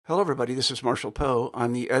Hello, everybody. This is Marshall Poe.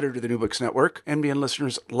 I'm the editor of the New Books Network. NBN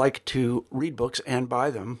listeners like to read books and buy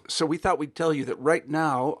them. So we thought we'd tell you that right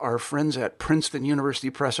now, our friends at Princeton University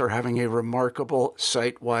Press are having a remarkable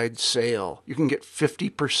site-wide sale. You can get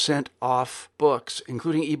 50% off books,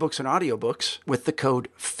 including ebooks and audiobooks, with the code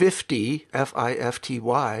 50,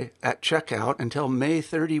 F-I-F-T-Y, at checkout until May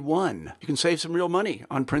 31. You can save some real money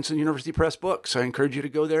on Princeton University Press books. I encourage you to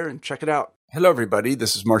go there and check it out. Hello, everybody.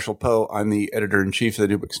 This is Marshall Poe. I'm the editor-in-chief of the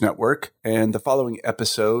New Books Network, and the following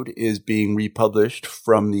episode is being republished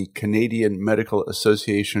from the Canadian Medical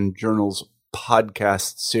Association Journal's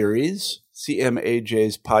podcast series.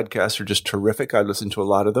 CMAJ's podcasts are just terrific. I listen to a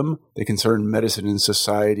lot of them. They concern medicine and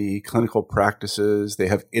society, clinical practices. They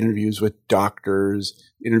have interviews with doctors,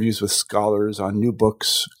 interviews with scholars on new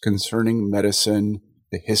books concerning medicine,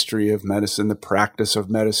 the history of medicine, the practice of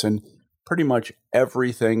medicine. Pretty much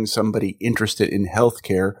everything somebody interested in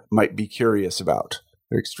healthcare might be curious about.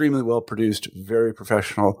 They're extremely well produced, very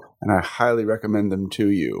professional, and I highly recommend them to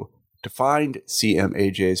you. To find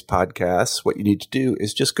CMAJ's podcasts, what you need to do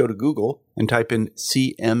is just go to Google and type in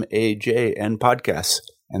CMAJ and podcasts,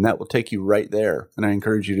 and that will take you right there. And I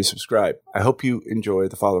encourage you to subscribe. I hope you enjoy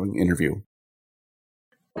the following interview.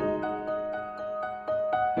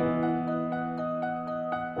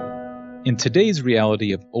 In today's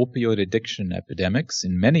reality of opioid addiction epidemics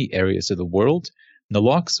in many areas of the world,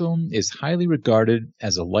 naloxone is highly regarded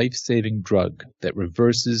as a life-saving drug that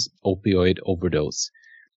reverses opioid overdose.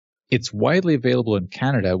 It's widely available in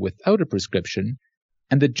Canada without a prescription,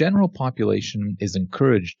 and the general population is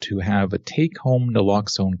encouraged to have a take-home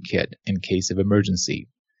naloxone kit in case of emergency.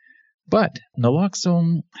 But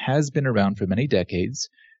naloxone has been around for many decades,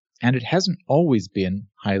 and it hasn't always been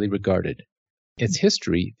highly regarded. Its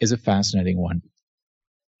history is a fascinating one.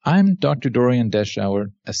 I'm Dr. Dorian Deschauer,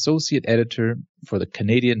 Associate Editor for the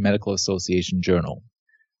Canadian Medical Association Journal.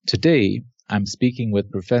 Today, I'm speaking with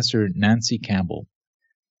Professor Nancy Campbell.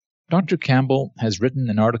 Dr. Campbell has written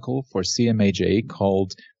an article for CMAJ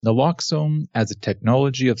called Naloxone as a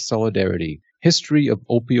Technology of Solidarity, History of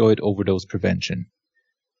Opioid Overdose Prevention.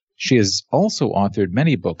 She has also authored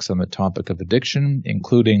many books on the topic of addiction,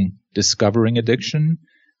 including Discovering Addiction,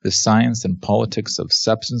 The Science and Politics of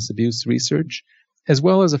Substance Abuse Research, as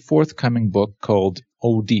well as a forthcoming book called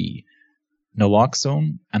OD,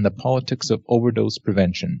 Naloxone and the Politics of Overdose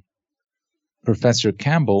Prevention. Professor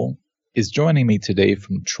Campbell is joining me today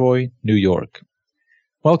from Troy, New York.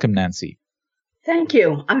 Welcome, Nancy. Thank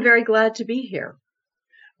you. I'm very glad to be here.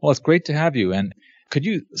 Well, it's great to have you. And could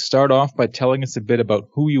you start off by telling us a bit about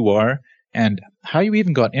who you are and how you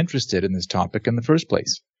even got interested in this topic in the first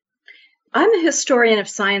place? I'm a historian of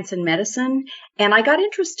science and medicine, and I got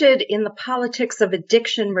interested in the politics of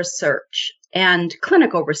addiction research and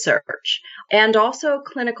clinical research, and also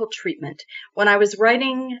clinical treatment. When I was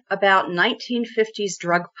writing about 1950s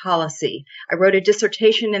drug policy, I wrote a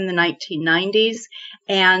dissertation in the 1990s,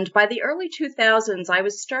 and by the early 2000s, I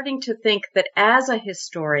was starting to think that as a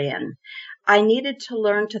historian, I needed to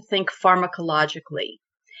learn to think pharmacologically.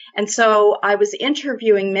 And so I was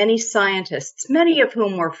interviewing many scientists, many of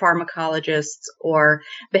whom were pharmacologists or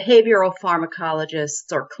behavioral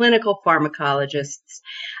pharmacologists or clinical pharmacologists.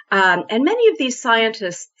 And many of these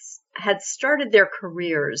scientists had started their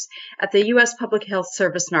careers at the U.S. Public Health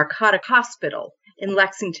Service Narcotic Hospital in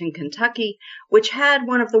Lexington, Kentucky, which had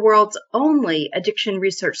one of the world's only addiction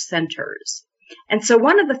research centers. And so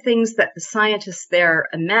one of the things that the scientists there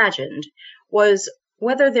imagined was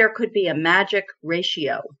whether there could be a magic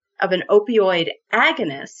ratio of an opioid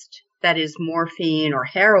agonist, that is morphine or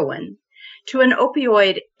heroin, to an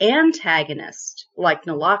opioid antagonist like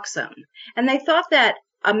naloxone. And they thought that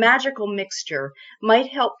a magical mixture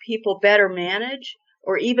might help people better manage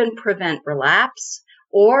or even prevent relapse,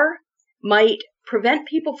 or might prevent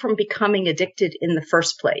people from becoming addicted in the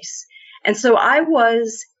first place. And so I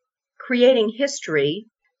was creating history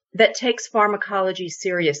that takes pharmacology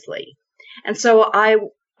seriously. And so I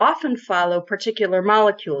often follow particular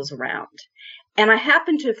molecules around. And I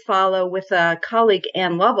happen to follow with a colleague,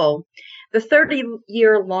 Ann Lovell, the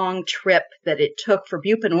 30-year-long trip that it took for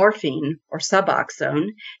buprenorphine, or Suboxone,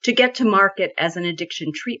 to get to market as an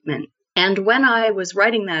addiction treatment. And when I was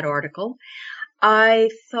writing that article, I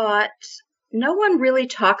thought, no one really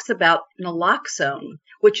talks about naloxone,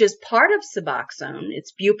 which is part of Suboxone.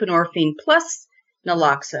 It's buprenorphine plus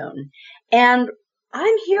naloxone. And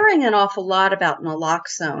I'm hearing an awful lot about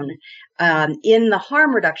naloxone in the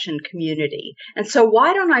harm reduction community. And so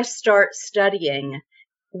why don't I start studying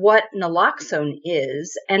what naloxone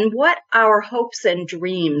is and what our hopes and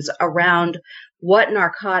dreams around what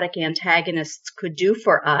narcotic antagonists could do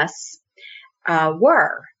for us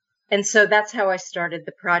were. And so that's how I started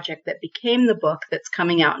the project that became the book that's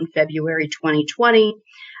coming out in February 2020,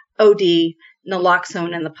 OD,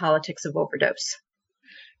 Naloxone and the Politics of Overdose.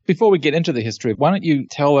 Before we get into the history, why don't you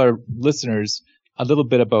tell our listeners a little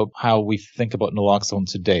bit about how we think about naloxone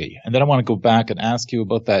today? And then I want to go back and ask you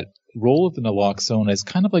about that role of the naloxone as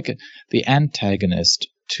kind of like the antagonist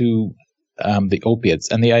to the opiates,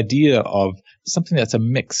 and the idea of something that's a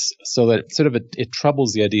mix, so that sort of it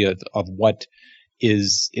troubles the idea of what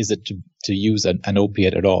is it to use an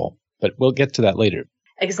opiate at all. But we'll get to that later.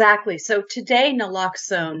 Exactly. So today,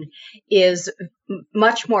 naloxone is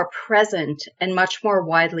much more present and much more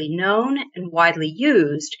widely known and widely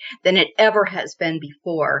used than it ever has been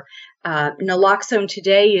before. Naloxone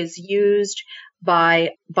today is used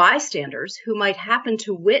by bystanders who might happen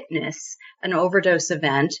to witness an overdose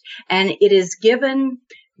event, and it is given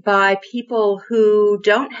by people who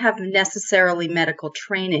don't have necessarily medical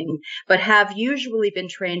training, but have usually been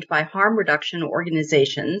trained by harm reduction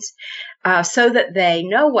organizations so that they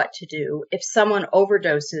know what to do if someone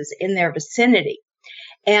overdoses in their vicinity.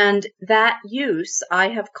 And that use I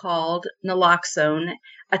have called naloxone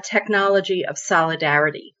a technology of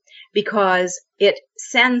solidarity, because it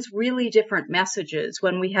sends really different messages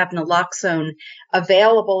when we have naloxone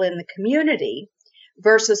available in the community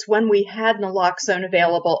versus when we had naloxone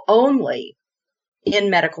available only in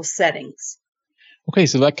medical settings. Okay,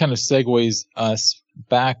 so that kind of segues us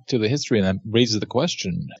back to the history, and that raises the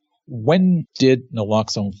question, when did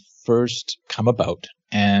naloxone first come about?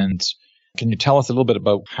 And can you tell us a little bit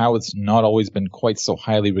about how it's not always been quite so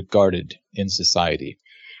highly regarded in society?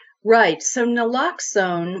 Right. So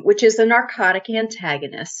naloxone, which is a narcotic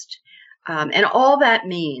antagonist, and all that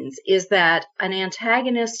means is that an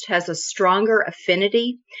antagonist has a stronger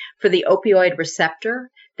affinity for the opioid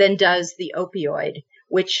receptor than does the opioid,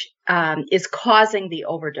 which is causing the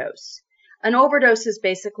overdose. An overdose is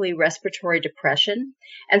basically respiratory depression.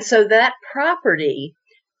 And so that property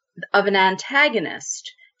of an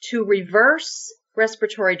antagonist to reverse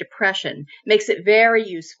respiratory depression makes it very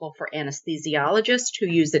useful for anesthesiologists who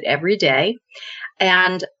use it every day,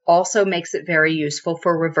 and also makes it very useful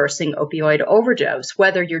for reversing opioid overdose,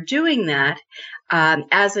 whether you're doing that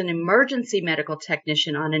as an emergency medical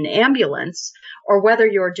technician on an ambulance or whether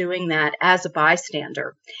you're doing that as a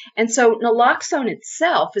bystander. And so naloxone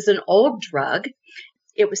itself is an old drug.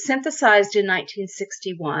 It was synthesized in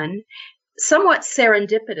 1961, somewhat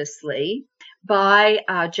serendipitously, by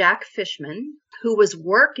Jack Fishman, who was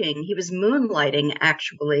moonlighting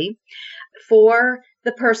actually for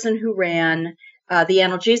the person who ran the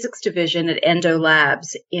analgesics division at Endo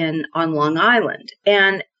Labs on Long Island.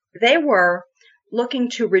 And they were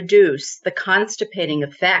looking to reduce the constipating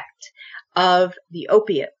effect of the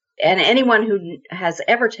opiate. And anyone who has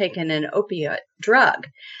ever taken an opiate drug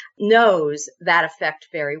knows that effect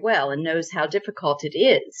very well and knows how difficult it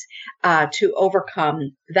is to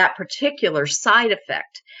overcome that particular side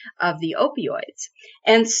effect of the opioids.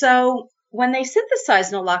 And so when they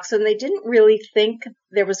synthesized naloxone, they didn't really think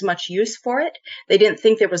there was much use for it. They didn't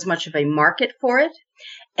think there was much of a market for it.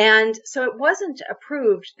 And so it wasn't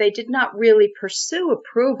approved. They did not really pursue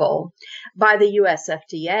approval by the US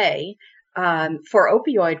FDA for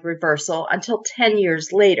opioid reversal until 10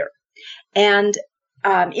 years later. And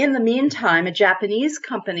in the meantime, a Japanese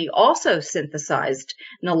company also synthesized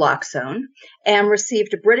naloxone and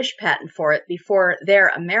received a British patent for it before their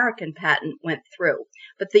American patent went through.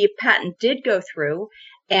 But the patent did go through,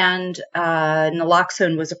 and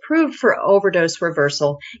naloxone was approved for overdose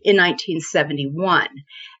reversal in 1971.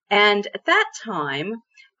 And at that time,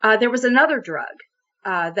 there was another drug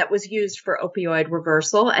that was used for opioid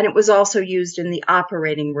reversal, and it was also used in the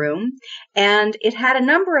operating room. And it had a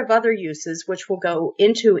number of other uses, which we'll go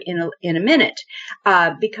into in a minute,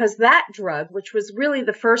 because that drug, which was really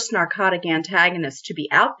the first narcotic antagonist to be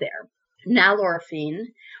out there, nalorphine,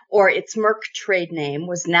 or its Merck trade name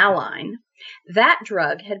was Naline, that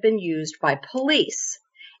drug had been used by police,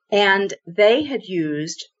 and they had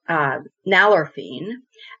used nalorphine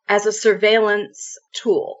as a surveillance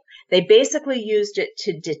tool. They basically used it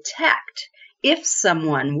to detect if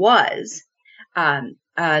someone was an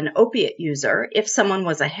opiate user, if someone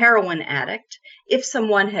was a heroin addict, if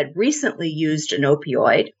someone had recently used an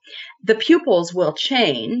opioid. The pupils will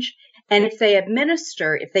change, and if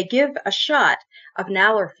they give a shot of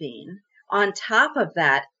nalorphine on top of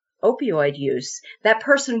that opioid use, that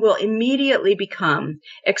person will immediately become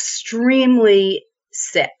extremely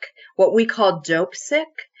sick, what we call dope sick.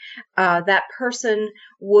 That person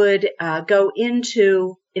would go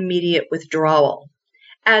into immediate withdrawal.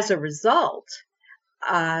 As a result,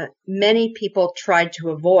 many people tried to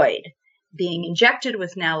avoid being injected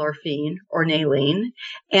with nalorphine or Naline,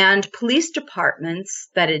 and police departments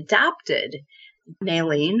that adopted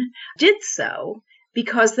Naline did so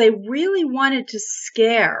because they really wanted to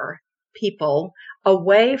scare people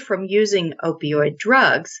away from using opioid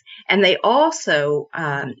drugs. And they also,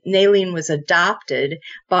 Naline was adopted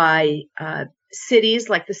by cities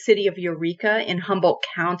like the city of Eureka in Humboldt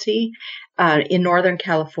County in Northern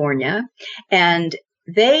California. And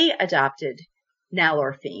they adopted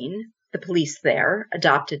nalorphine. The police there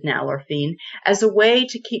adopted nalorphine as a way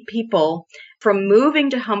to keep people from moving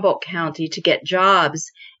to Humboldt County to get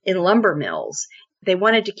jobs in lumber mills. They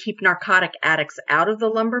wanted to keep narcotic addicts out of the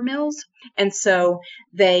lumber mills, and so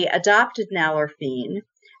they adopted nalorphine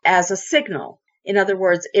as a signal. In other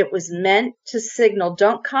words, it was meant to signal,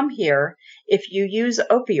 don't come here if you use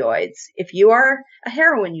opioids. If you are a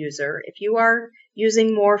heroin user, if you are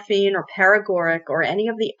using morphine or paregoric or any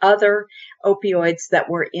of the other opioids that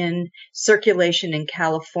were in circulation in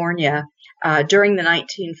California during the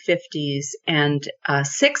 1950s and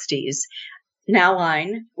 60s,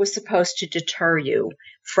 Naline was supposed to deter you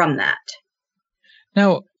from that.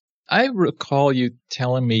 Now, I recall you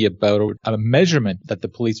telling me about a measurement that the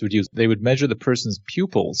police would use. They would measure the person's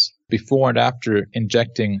pupils before and after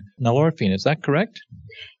injecting nalorphine. Is that correct?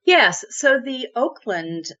 Yes. So the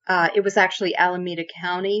Oakland, it was actually Alameda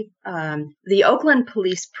County. The Oakland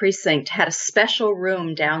Police Precinct had a special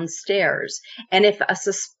room downstairs. And if a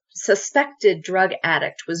suspected drug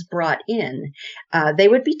addict was brought in, they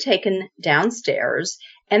would be taken downstairs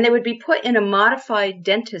and they would be put in a modified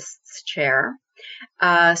dentist's chair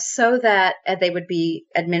so that they would be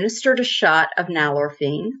administered a shot of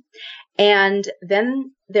nalorphine. And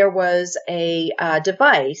then there was a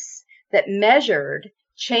device that measured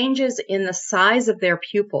changes in the size of their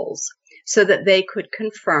pupils so that they could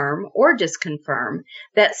confirm or disconfirm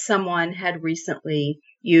that someone had recently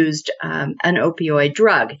used an opioid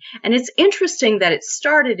drug. And it's interesting that it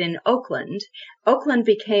started in Oakland. Oakland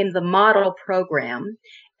became the model program,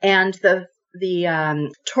 and the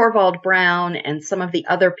Torvald Brown and some of the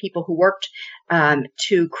other people who worked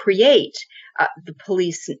to create the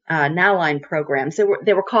police Naline programs,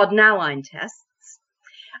 they were called Naline tests.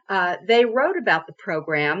 They wrote about the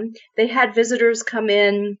program. They had visitors come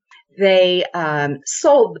in. They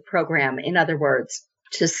sold the program, in other words,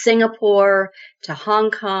 to Singapore, to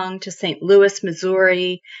Hong Kong, to St. Louis,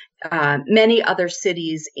 Missouri, many other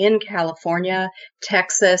cities in California,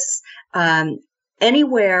 Texas,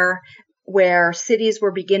 anywhere where cities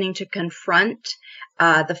were beginning to confront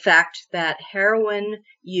the fact that heroin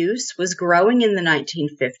use was growing in the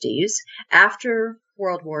 1950s after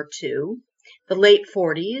World War II. The late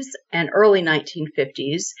 40s and early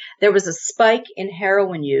 1950s, there was a spike in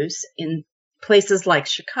heroin use in places like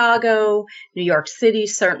Chicago, New York City,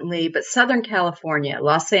 certainly, but Southern California,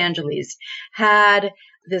 Los Angeles, had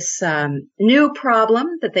this new problem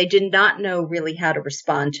that they did not know really how to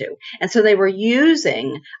respond to. And so they were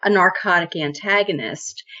using a narcotic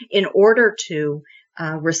antagonist in order to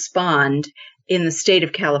respond. In the state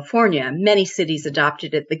of California, many cities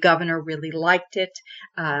adopted it. The governor really liked it,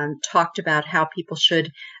 talked about how people should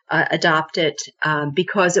adopt it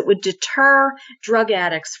because it would deter drug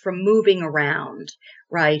addicts from moving around,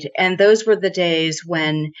 right? And those were the days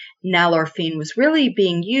when nalorphine was really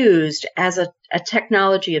being used as a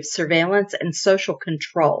technology of surveillance and social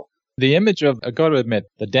control. The image of, I got to admit,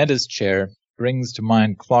 the dentist chair brings to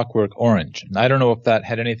mind Clockwork Orange. And I don't know if that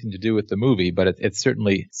had anything to do with the movie, but it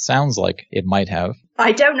certainly sounds like it might have.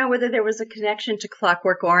 I don't know whether there was a connection to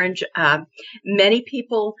Clockwork Orange. Many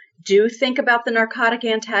people do think about the narcotic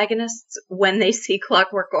antagonists when they see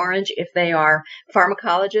Clockwork Orange, if they are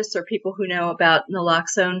pharmacologists or people who know about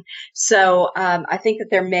naloxone. So I think that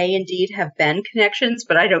there may indeed have been connections,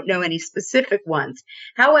 but I don't know any specific ones.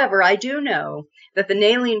 However, I do know that the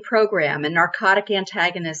Naline program and narcotic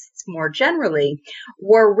antagonists more generally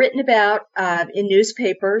were written about in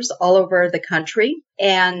newspapers all over the country.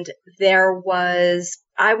 And there was,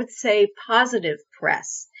 I would say, positive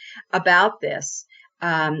press about this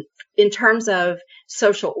in terms of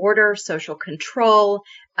social order, social control,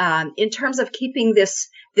 in terms of keeping this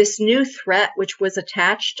new threat, which was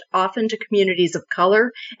attached often to communities of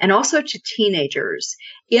color and also to teenagers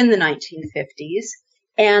in the 1950s.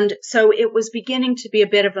 And so it was beginning to be a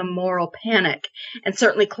bit of a moral panic. And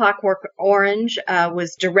certainly Clockwork Orange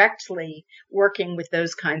was directly working with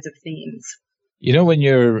those kinds of themes. You know, in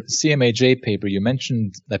your CMAJ paper, you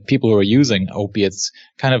mentioned that people who are using opiates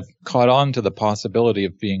kind of caught on to the possibility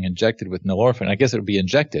of being injected with nalorphine. I guess it would be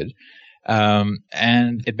injected.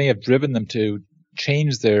 And it may have driven them to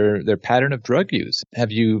change their pattern of drug use.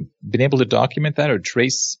 Have you been able to document that or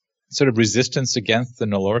trace sort of resistance against the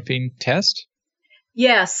nalorphine test?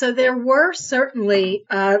 Yeah, so there were certainly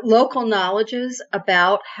local knowledges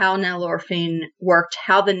about how nalorphine worked,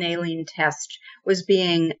 how the Nalene test was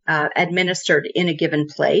being administered in a given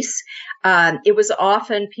place. It was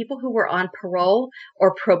often people who were on parole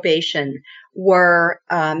or probation were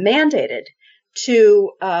mandated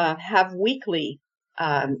to have weekly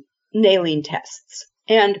Nalene tests.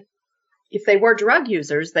 And if they were drug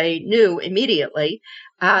users, they knew immediately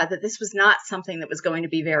that this was not something that was going to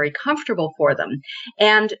be very comfortable for them.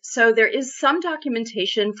 And so there is some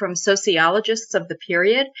documentation from sociologists of the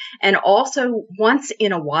period. And also, once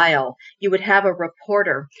in a while, you would have a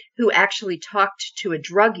reporter who actually talked to a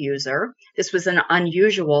drug user. This was an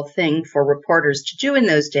unusual thing for reporters to do in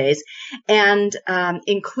those days, and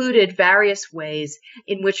included various ways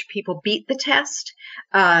in which people beat the test.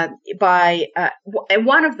 And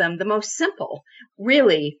one of them, the most simple,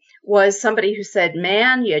 really, was somebody who said,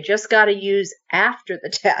 man, you just got to use after the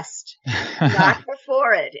test, not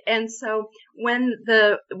before it. And so when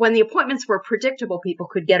the appointments were predictable, people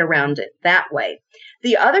could get around it that way.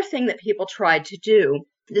 The other thing that people tried to do,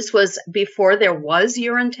 this was before there was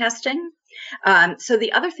urine testing. So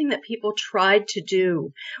the other thing that people tried to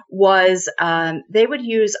do was they would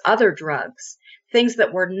use other drugs, things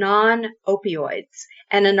that were non-opioids.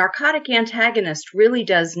 And a narcotic antagonist really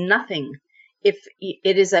does nothing if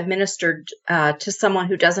it is administered to someone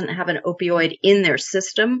who doesn't have an opioid in their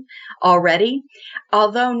system already.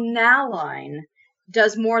 Although Naline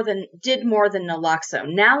did more than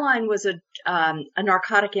naloxone. Naline was a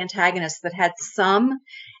narcotic antagonist that had some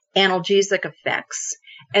analgesic effects.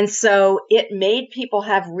 And so it made people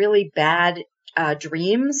have really bad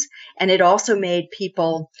dreams, and it also made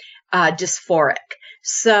people dysphoric.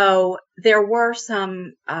 So there were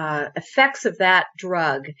some effects of that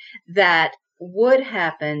drug that would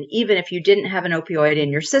happen even if you didn't have an opioid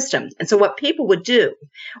in your system. And so what people would do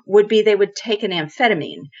would be they would take an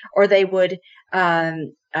amphetamine, or they would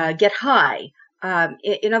get high.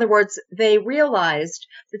 In other words, they realized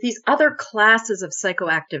that these other classes of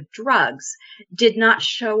psychoactive drugs did not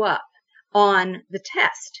show up on the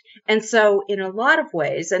test. And so in a lot of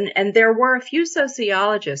ways, and there were a few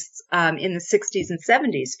sociologists in the 60s and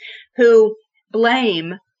 70s who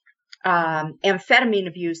blame amphetamine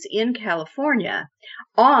abuse in California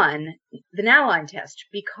on the Naline test,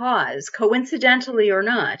 because coincidentally or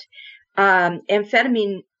not,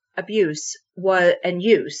 amphetamine abuse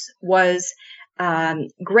use was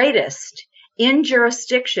greatest in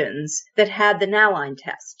jurisdictions that had the Naline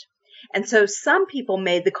test. And so some people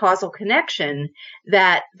made the causal connection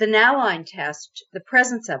that the Naline test, the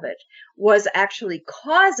presence of it, was actually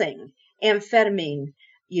causing amphetamine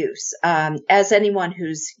use. As anyone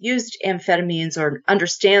who's used amphetamines or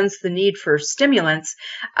understands the need for stimulants,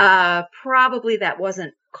 probably that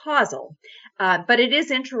wasn't causal. But it is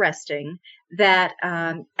interesting that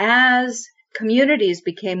as communities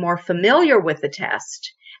became more familiar with the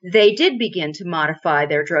test, they did begin to modify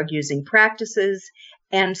their drug-using practices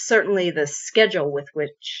and certainly the schedule with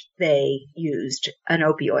which they used an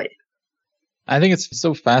opioid. I think it's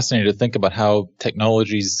so fascinating to think about how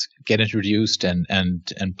technologies get introduced and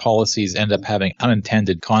policies end up having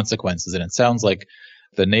unintended consequences. And it sounds like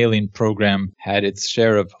the Nalene program had its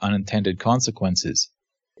share of unintended consequences.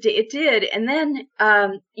 It did. And then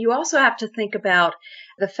you also have to think about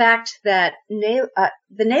the fact that the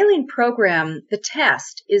Nalene program, the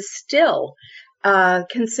test, is still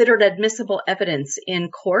considered admissible evidence in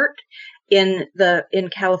court in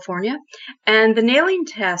California. And the Nalene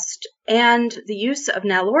test and the use of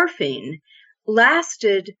nalorphine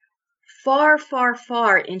lasted far, far,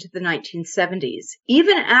 far into the 1970s.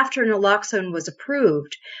 Even after naloxone was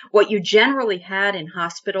approved, what you generally had in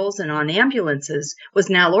hospitals and on ambulances was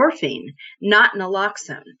nalorphine, not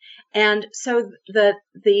naloxone. And so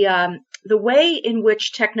the way in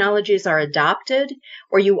which technologies are adopted,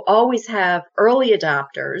 where you always have early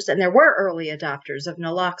adopters, and there were early adopters of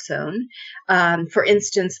naloxone. For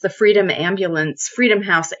instance, the Freedom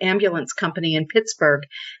House Ambulance Company in Pittsburgh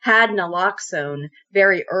had naloxone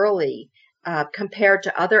very early compared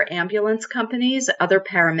to other ambulance companies, other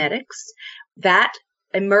paramedics. That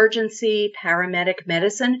emergency paramedic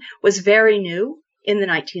medicine was very new in the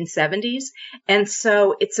 1970s. And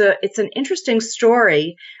so it's an interesting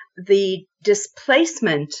story. The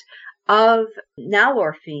displacement of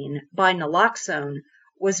nalorphine by naloxone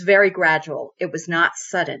was very gradual. It was not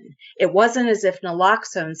sudden. It wasn't as if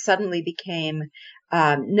naloxone suddenly became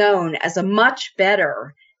known as a much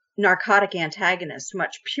better narcotic antagonist,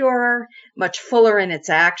 much purer, much fuller in its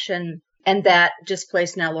action, and that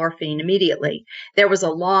displaced nalorphine immediately. There was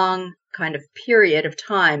a long kind of period of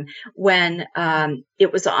time when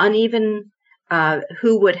it was uneven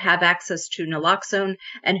who would have access to naloxone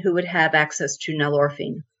and who would have access to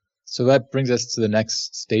nalorphine. So that brings us to the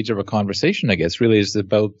next stage of our conversation, I guess, really is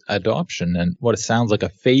about adoption and what it sounds like a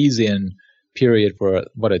phase-in period for,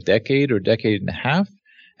 a decade or decade and a half.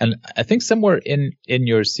 And I think somewhere in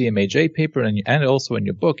your CMAJ paper and also in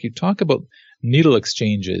your book, you talk about needle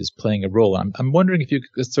exchanges playing a role. I'm wondering if you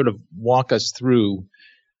could sort of walk us through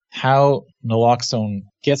how naloxone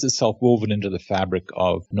gets itself woven into the fabric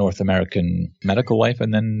of North American medical life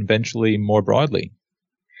and then eventually more broadly.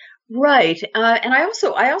 Right. And I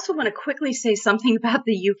also want to quickly say something about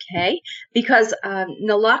the UK, because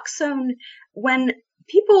naloxone, when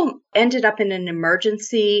people ended up in an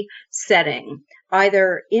emergency setting,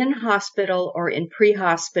 either in hospital or in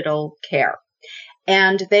pre-hospital care,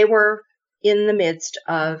 and they were in the midst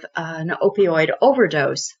of an opioid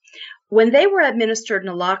overdose, when they were administered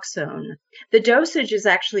naloxone, the dosage is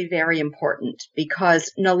actually very important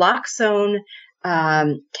because naloxone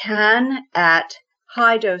can, at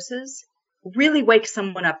high doses, really wake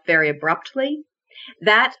someone up very abruptly.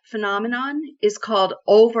 That phenomenon is called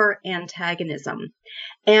over-antagonism.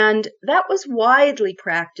 And that was widely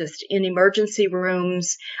practiced in emergency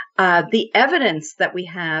rooms. The evidence that we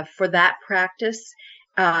have for that practice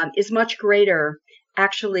is much greater,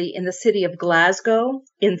 actually, in the city of Glasgow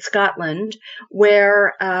in Scotland,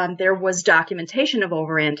 where there was documentation of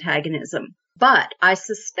over-antagonism. But I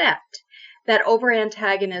suspect that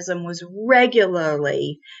over-antagonism was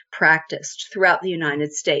regularly practiced throughout the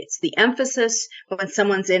United States. The emphasis when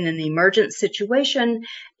someone's in an emergent situation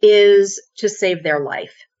is to save their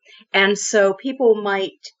life. And so people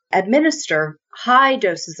might administer high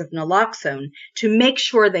doses of naloxone to make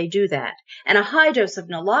sure they do that. And a high dose of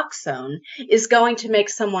naloxone is going to make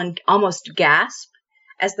someone almost gasp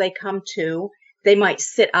as they come to. They might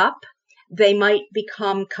sit up. They might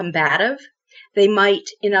become combative. They might,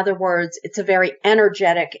 in other words, it's a very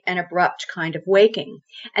energetic and abrupt kind of waking.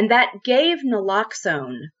 And that gave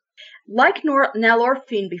naloxone, like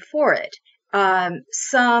nalorphine before it,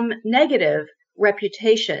 some negative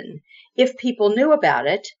reputation. If people knew about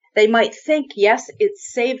it, they might think, yes, it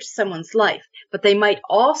saved someone's life. But they might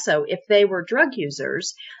also, if they were drug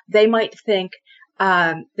users, they might think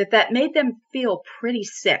that made them feel pretty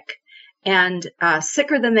sick and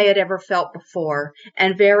sicker than they had ever felt before,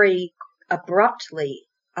 and very abruptly,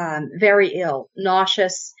 very ill,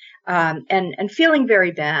 nauseous, and feeling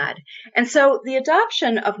very bad. And so the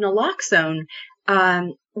adoption of naloxone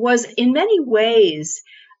was in many ways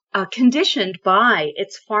conditioned by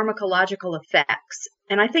its pharmacological effects.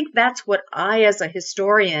 And I think that's what I, as a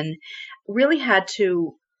historian, really had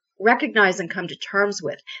to recognize and come to terms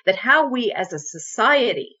with, that how we as a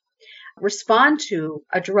society respond to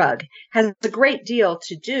a drug has a great deal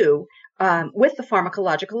to do with the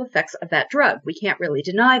pharmacological effects of that drug. We can't really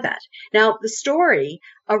deny that. Now, the story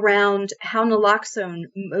around how naloxone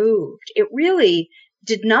moved, it really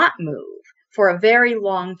did not move for a very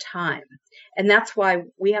long time. And that's why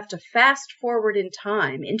we have to fast forward in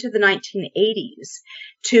time into the 1980s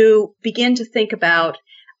to begin to think about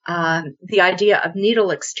the idea of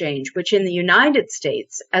needle exchange, which in the United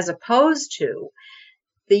States, as opposed to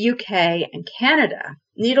the UK and Canada,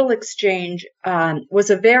 needle exchange was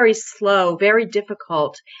a very slow, very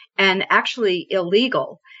difficult, and actually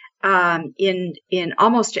illegal in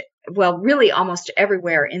almost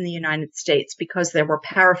everywhere in the United States, because there were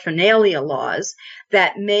paraphernalia laws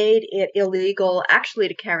that made it illegal actually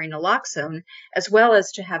to carry naloxone as well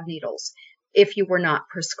as to have needles if you were not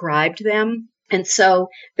prescribed them. And so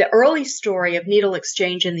the early story of needle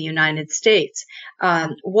exchange in the United States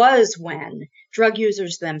was when drug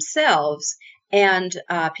users themselves and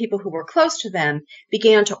people who were close to them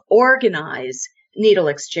began to organize needle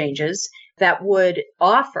exchanges that would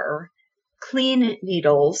offer clean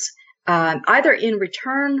needles, either in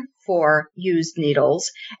return for used needles.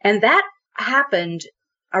 And that happened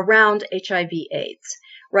around HIV/AIDS.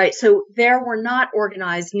 Right. So there were not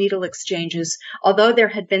organized needle exchanges, although there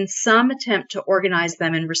had been some attempt to organize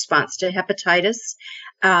them in response to hepatitis.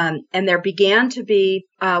 And there began to be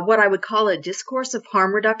what I would call a discourse of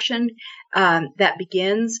harm reduction that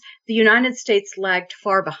begins. The United States lagged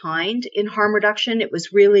far behind in harm reduction. It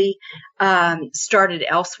was really started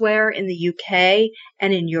elsewhere in the UK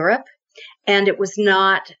and in Europe. And it was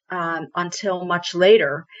not until much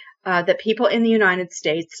later that people in the United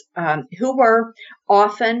States who were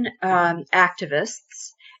often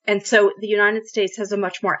activists And so the United States has a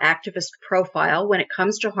much more activist profile when it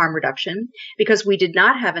comes to harm reduction because we did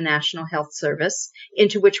not have a national health service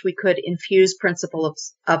into which we could infuse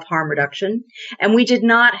principles of harm reduction. And we did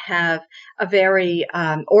not have a very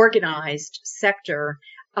organized sector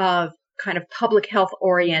of kind of public health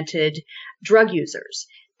oriented drug users.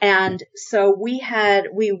 And so we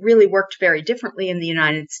really worked very differently in the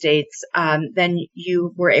United States than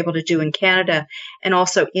you were able to do in Canada and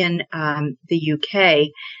also in the UK,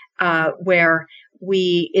 where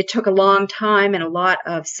it took a long time and a lot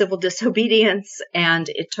of civil disobedience, and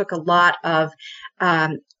it took a lot of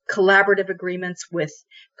collaborative agreements with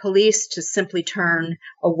police to simply turn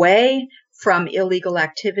away from illegal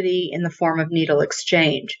activity in the form of needle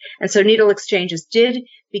exchange. And so needle exchanges did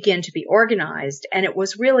begin to be organized, and it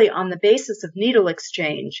was really on the basis of needle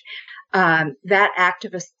exchange that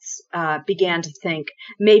activists began to think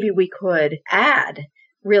maybe we could add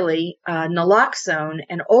really naloxone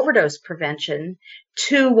and overdose prevention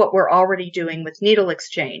to what we're already doing with needle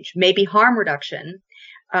exchange. Maybe harm reduction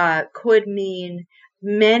could mean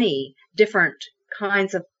many different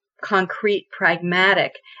kinds of concrete,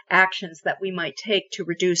 pragmatic actions that we might take to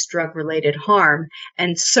reduce drug-related harm.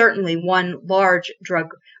 And certainly one large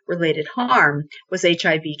drug-related harm was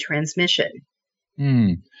HIV transmission.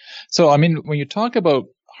 So, I mean, when you talk about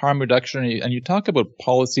harm reduction and you talk about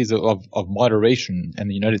policies of moderation in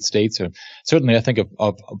the United States, or certainly I think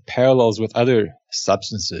of parallels with other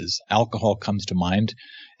substances, alcohol comes to mind.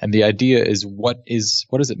 And the idea is what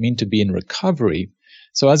does it mean to be in recovery?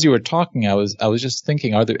 So as you were talking, I was just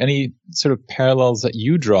thinking, are there any sort of parallels that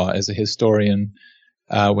you draw as a historian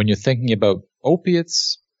when you're thinking about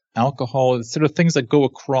opiates, alcohol, sort of things that go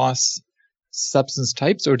across substance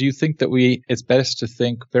types, or do you think that it's best to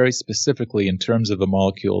think very specifically in terms of the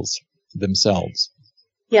molecules themselves?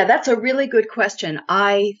 Yeah, that's a really good question.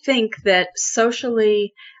 I think that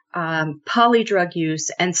socially, polydrug use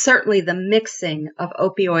and certainly the mixing of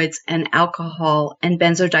opioids and alcohol and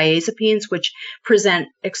benzodiazepines, which present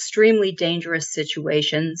extremely dangerous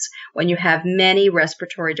situations when you have many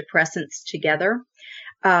respiratory depressants together.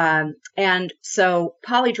 And so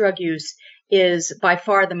polydrug use is by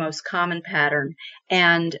far the most common pattern.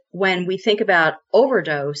 And when we think about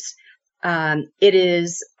overdose, it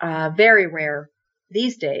is very rare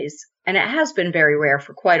these days, and it has been very rare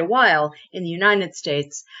for quite a while in the United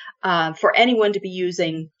States, for anyone to be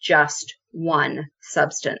using just one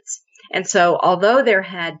substance. And so although there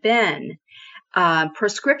had been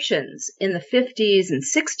prescriptions in the 50s and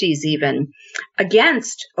 60s even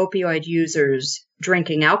against opioid users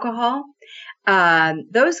drinking alcohol,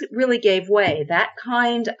 those really gave way. That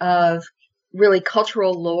kind of really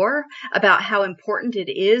cultural lore about how important it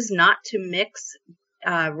is not to mix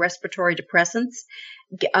respiratory depressants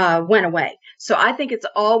went away. So I think it's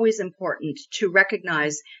always important to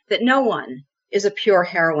recognize that no one is a pure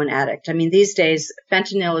heroin addict. I mean, these days,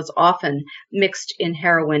 fentanyl is often mixed in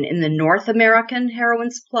heroin in the North American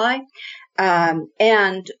heroin supply,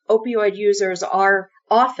 and opioid users are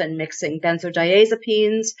often mixing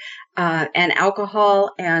benzodiazepines and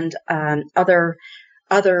alcohol and other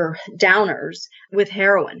downers with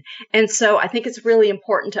heroin. And so I think it's really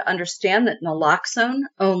important to understand that naloxone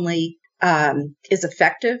only is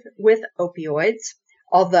effective with opioids,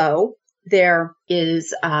 although there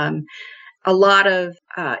is a lot of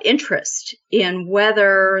interest in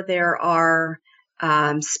whether there are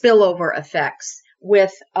spillover effects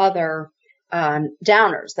with other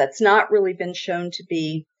downers. That's not really been shown to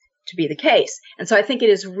be the case. And so I think it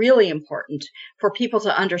is really important for people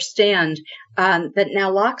to understand that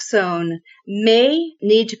naloxone may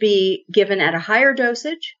need to be given at a higher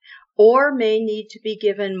dosage or may need to be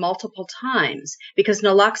given multiple times because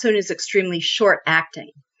naloxone is extremely short acting.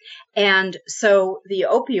 And so the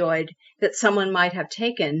opioid that someone might have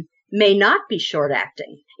taken may not be short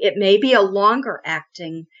acting. It may be a longer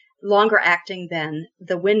acting than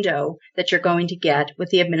the window that you're going to get with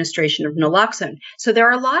the administration of naloxone. So there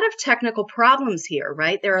are a lot of technical problems here,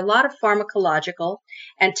 right? There are a lot of pharmacological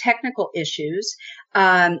and technical issues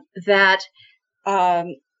that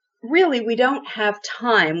really we don't have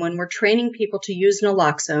time when we're training people to use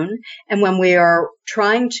naloxone and when we are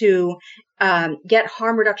trying to get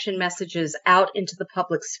harm reduction messages out into the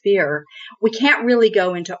public sphere. We can't really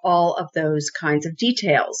go into all of those kinds of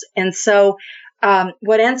details. And so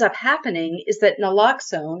what ends up happening is that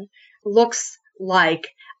naloxone looks like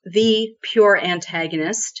the pure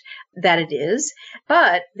antagonist that it is,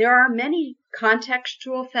 but there are many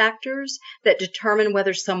contextual factors that determine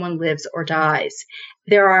whether someone lives or dies.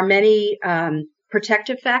 There are many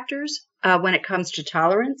protective factors when it comes to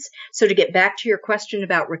tolerance. So to get back to your question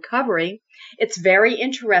about recovery, it's very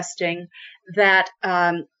interesting that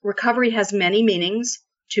recovery has many meanings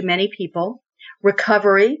to many people.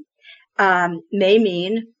 Recovery may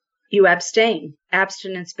mean you abstain,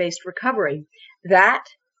 abstinence-based recovery. That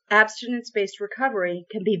abstinence-based recovery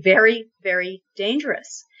can be very, very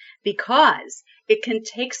dangerous because it can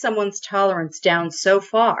take someone's tolerance down so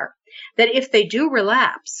far that if they do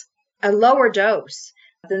relapse, a lower dose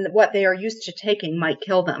than what they are used to taking might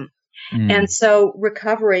kill them. And so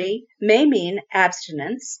recovery may mean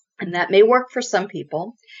abstinence, and that may work for some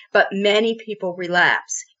people, but many people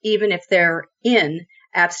relapse, even if they're in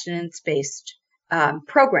abstinence-based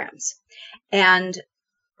programs. And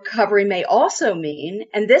recovery may also mean,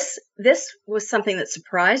 and this was something that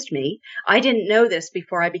surprised me. I didn't know this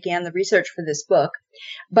before I began the research for this book,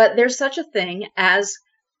 but there's such a thing as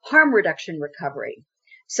harm reduction recovery.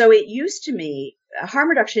 So harm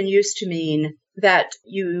reduction used to mean that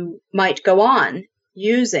you might go on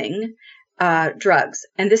using drugs.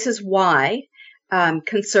 And this is why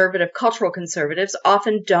cultural conservatives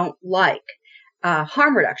often don't like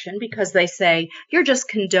harm reduction, because they say you're just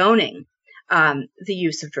condoning the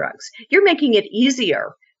use of drugs. You're making it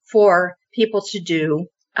easier for people to do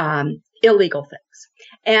illegal things.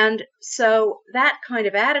 And so that kind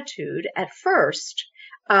of attitude at first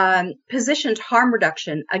positioned harm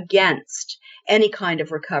reduction against any kind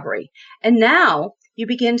of recovery. And now you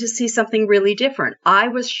begin to see something really different. I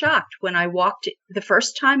was shocked when the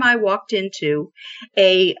first time I walked into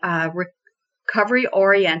a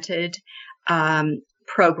recovery-oriented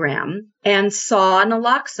program and saw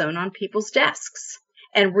naloxone on people's desks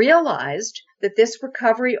and realized that this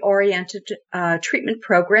recovery-oriented treatment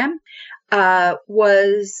program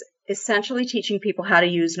was essentially teaching people how to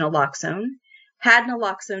use naloxone, had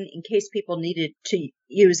naloxone in case people needed to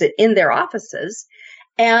use it in their offices,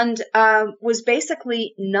 and was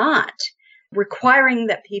basically not requiring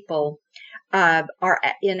that people are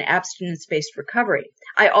in abstinence-based recovery.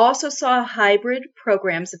 I also saw hybrid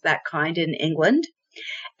programs of that kind in England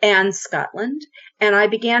and Scotland, and I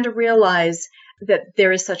began to realize that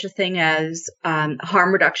there is such a thing as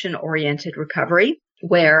harm reduction-oriented recovery,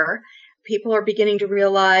 where people are beginning to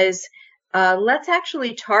realize let's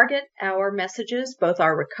actually target our messages, both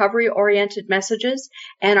our recovery-oriented messages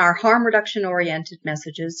and our harm reduction-oriented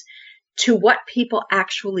messages, to what people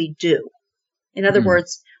actually do. In other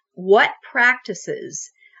words, what practices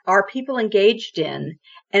are people engaged in,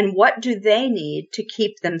 and what do they need to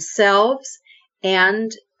keep themselves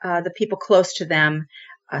and the people close to them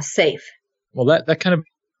safe? Well, that kind of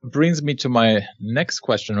brings me to my next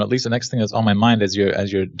question, or at least the next thing that's on my mind as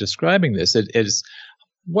you're describing this. It is,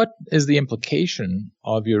 what is the implication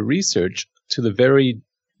of your research to the very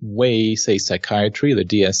way, say, psychiatry, the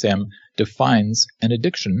DSM, defines an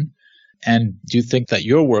addiction? And do you think that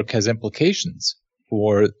your work has implications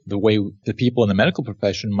for the way the people in the medical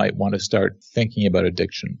profession might want to start thinking about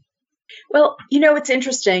addiction? Well, it's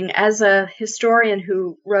interesting. As a historian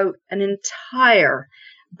who wrote an entire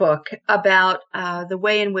book about the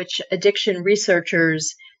way in which addiction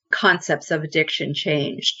researchers' concepts of addiction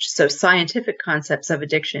changed, so scientific concepts of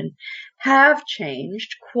addiction have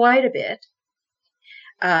changed quite a bit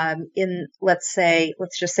in, let's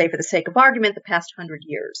just say for the sake of argument, the past 100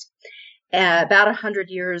 years. About 100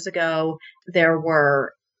 years ago, there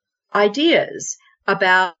were ideas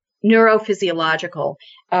about neurophysiological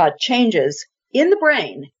changes in the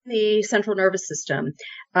brain, the central nervous system,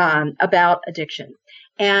 about addiction.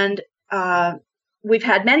 And we've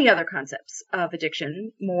had many other concepts of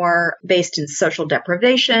addiction, more based in social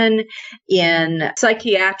deprivation, in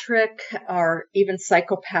psychiatric or even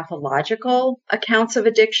psychopathological accounts of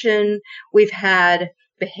addiction. We've had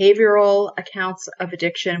behavioral accounts of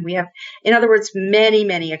addiction. We have, in other words, many,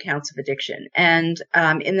 many accounts of addiction. And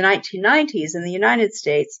in the 1990s in the United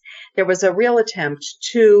States, there was a real attempt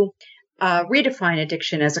to redefine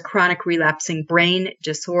addiction as a chronic relapsing brain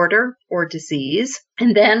disorder or disease.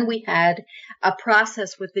 And then we had a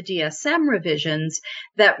process with the DSM revisions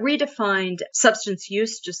that redefined substance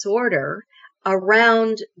use disorder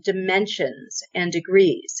around dimensions and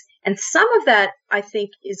degrees. And some of that, I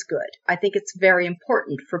think, is good. I think it's very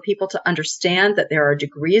important for people to understand that there are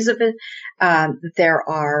degrees of it, that there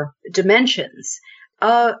are dimensions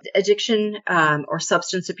of addiction or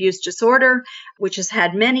substance abuse disorder, which has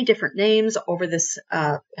had many different names over this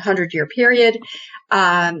 100-year period,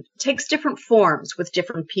 takes different forms with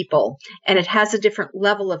different people, and it has a different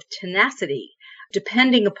level of tenacity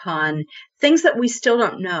depending upon things that we still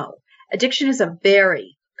don't know. Addiction is a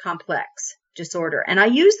very complex disorder. And I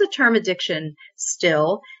use the term addiction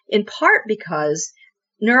still, in part because,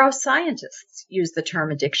 neuroscientists use the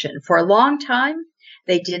term addiction. For a long time,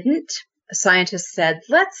 they didn't. Scientists said,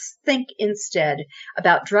 let's think instead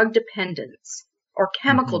about drug dependence or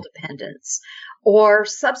chemical dependence or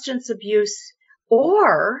substance abuse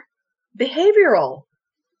or behavioral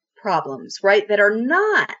problems, right? That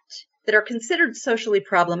are considered socially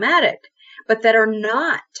problematic, but that are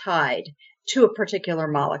not tied to a particular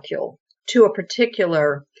molecule, to a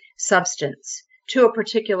particular substance, to a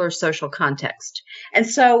particular social context. And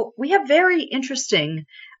so we have very interesting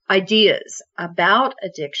ideas about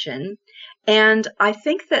addiction. And I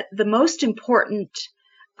think that the most important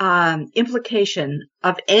implication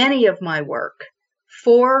of any of my work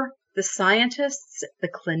for the scientists, the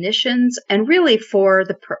clinicians, and really for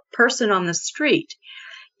the person on the street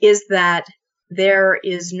is that there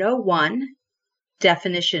is no one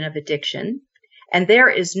definition of addiction, and there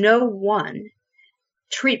is no one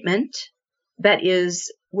treatment that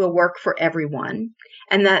will work for everyone,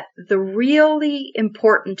 and that the really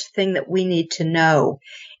important thing that we need to know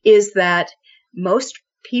is that most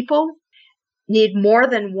people need more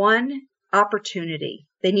than one opportunity.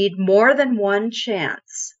 They need more than one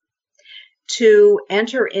chance to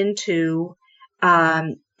enter into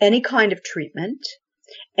any kind of treatment,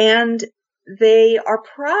 and they are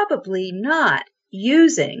probably not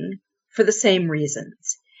using for the same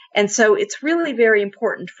reasons. And so it's really very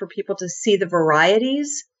important for people to see the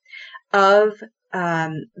varieties of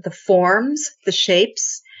the forms, the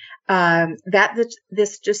shapes that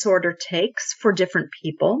this disorder takes for different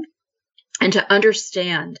people, and to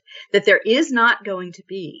understand that there is not going to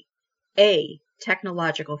be a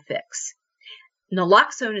technological fix.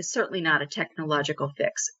 Naloxone is certainly not a technological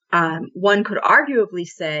fix. One could arguably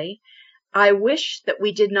say, I wish that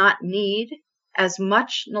we did not need as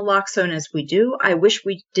much naloxone as we do. I wish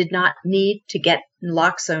we did not need to get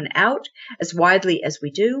naloxone out as widely as we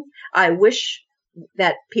do. I wish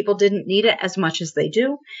that people didn't need it as much as they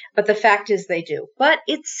do, but the fact is they do. But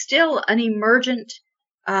it's still an emergent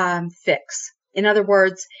fix. In other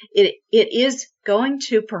words, it is going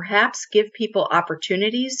to perhaps give people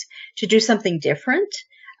opportunities to do something different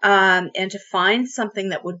and to find something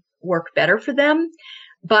that would work better for them.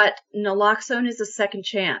 But naloxone is a second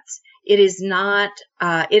chance. It is not,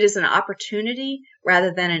 it is an opportunity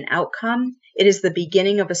rather than an outcome. It is the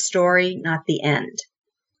beginning of a story, not the end.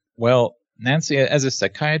 Well, Nancy, as a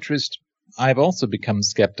psychiatrist, I've also become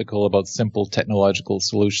skeptical about simple technological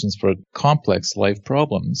solutions for complex life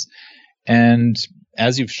problems. And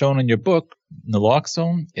as you've shown in your book,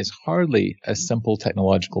 naloxone is hardly a simple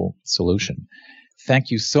technological solution.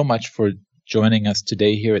 Thank you so much for joining us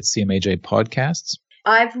today here at CMAJ Podcasts.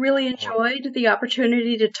 I've really enjoyed the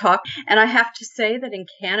opportunity to talk. And I have to say that in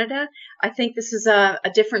Canada, I think this is a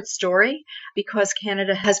different story because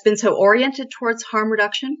Canada has been so oriented towards harm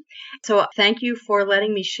reduction. So thank you for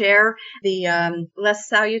letting me share the less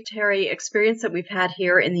salutary experience that we've had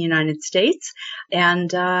here in the United States. And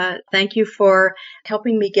thank you for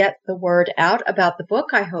helping me get the word out about the book.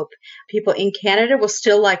 I hope people in Canada will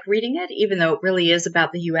still like reading it, even though it really is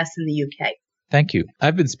about the US and the UK. Thank you.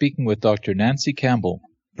 I've been speaking with Dr. Nancy Campbell,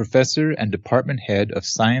 Professor and Department Head of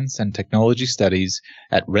Science and Technology Studies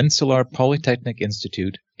at Rensselaer Polytechnic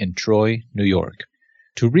Institute in Troy, New York.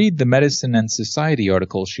 To read the Medicine and Society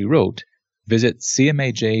article she wrote, visit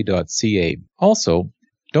cmaj.ca. Also,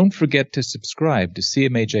 don't forget to subscribe to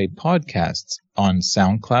CMAJ Podcasts on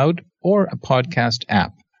SoundCloud or a podcast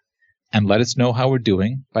app. And let us know how we're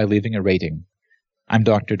doing by leaving a rating. I'm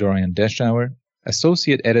Dr. Dorian Deschauer,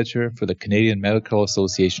 Associate Editor for the Canadian Medical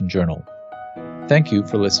Association Journal. Thank you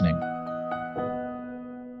for listening.